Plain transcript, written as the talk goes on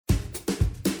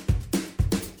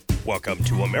Welcome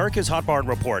to America's Hot Barn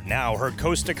Report, now heard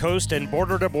coast to coast and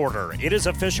border to border. It is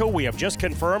official. We have just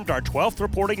confirmed our 12th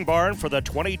reporting barn for the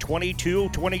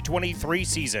 2022-2023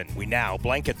 season. We now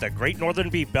blanket the Great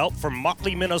Northern Beef Belt from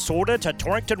Motley, Minnesota to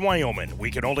Torrington, Wyoming. We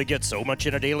can only get so much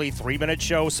in a daily 3-minute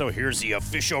show, so here's the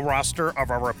official roster of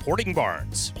our reporting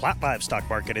barns. Platte Livestock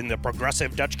Market in the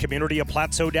progressive Dutch community of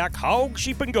Platte-Zodak. Hog,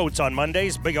 sheep, and goats on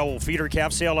Mondays. Big old feeder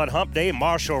calf sale on Hump Day.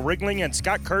 Marshall Wriggling and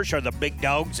Scott Kirsch are the big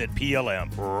dogs at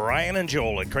PLM. Ryan and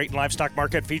Joel at Creighton Livestock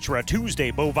Market feature a Tuesday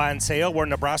bovine sale where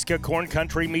Nebraska corn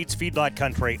country meets feedlot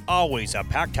country. Always a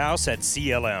packed house at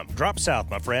CLM. Drop south,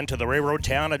 my friend, to the railroad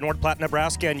town of North Platte,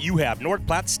 Nebraska, and you have North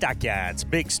Platte Stockyards.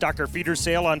 Big stocker feeder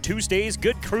sale on Tuesdays.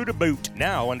 Good crew to boot.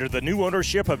 Now under the new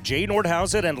ownership of Jay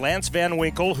Nordhausen and Lance Van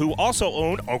Winkle, who also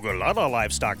own Ogallala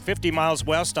Livestock 50 miles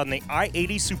west on the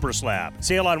I-80 Super Slab.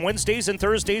 Sale on Wednesdays and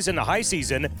Thursdays in the high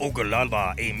season.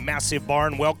 Ogallala, a massive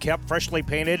barn, well kept, freshly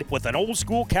painted, with an old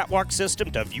school catwalk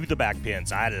system to view the back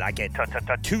pins. I like it.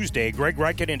 Tuesday, Greg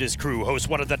Reichen and his crew host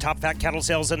one of the top fat cattle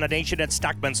sales in the nation at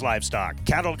Stockman's Livestock.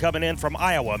 Cattle coming in from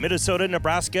Iowa, Minnesota,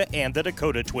 Nebraska, and the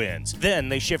Dakota Twins. Then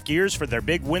they shift gears for their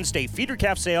big Wednesday feeder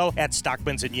calf sale at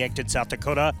Stockman's in Yankton, South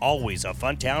Dakota. Always a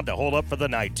fun town to hold up for the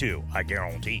night, too, I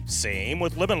guarantee. Same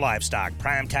with Living Livestock.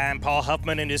 Primetime Paul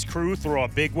Huffman and his crew throw a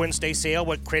big Wednesday sale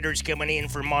with critters coming in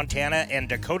from Montana and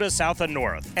Dakota South and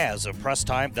North. As of press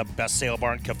time, the best sale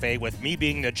barn cafe with me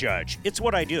being the judge. It's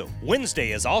what I do.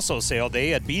 Wednesday is also sale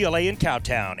day at BLA in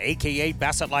Cowtown, aka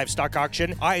Bassett Livestock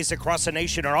Auction. Eyes across the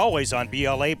nation are always on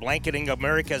BLA, blanketing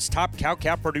America's top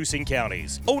cow-calf producing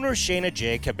counties. Owner Shana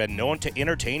Jake have been known to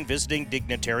entertain visiting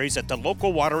dignitaries at the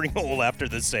local watering hole after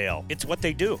the sale. It's what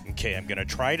they do. Okay, I'm gonna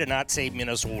try to not say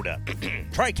Minnesota.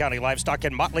 Tri-County Livestock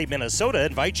in Motley, Minnesota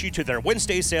invites you to their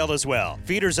Wednesday sale as well.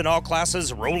 Feeders in all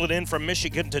classes rolling in from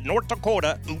Michigan to North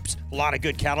Dakota. Oops, a lot of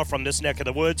good cattle from this neck of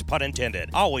the woods, pun intended.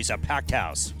 Always a packed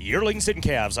house. Yearlings and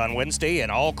calves on Wednesday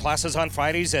and all classes on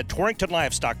Fridays at Torrington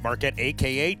Livestock Market,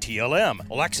 aka TLM.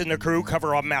 Lex and the crew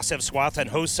cover a massive swath and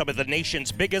host some of the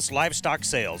nation's biggest livestock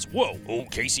sales. Whoa!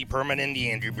 Old Casey Perman and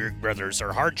the Andrewberg brothers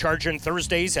are hard-charging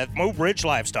Thursdays at Mobridge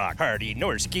Livestock. Hardy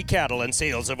Norski cattle and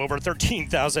sales of over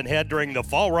 13,000 head during the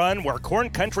fall run where corn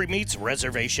country meets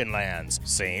reservation lands.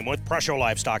 Same with Prussia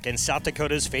Livestock in South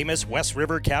Dakota's famous West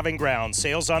River Calving Ground.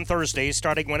 Sales on Thursdays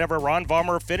starting whenever Ron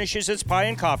Vollmer finishes his pie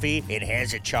and coffee and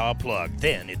has a chaw plug.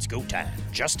 Then it's go time.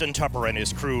 Justin Tupper and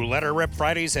his crew let her rip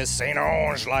Fridays as St.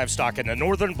 Onge Livestock in the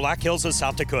northern Black Hills of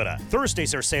South Dakota.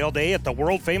 Thursdays are sale day at the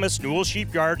world-famous Newell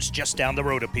Sheep Yards just down the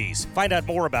road a piece. Find out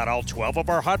more about all 12 of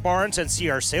our hot barns and see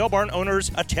our sale barn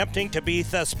owners attempting to be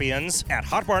thespians at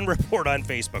Hot Barn Report on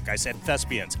Facebook. I said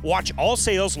thespians. Watch all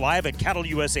sales live at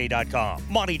cattleusa.com.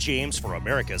 Monty James for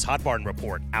America's Hot Barn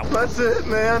Report. Out. That's it,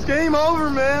 man. It's game over,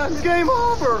 man. It's game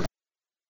over.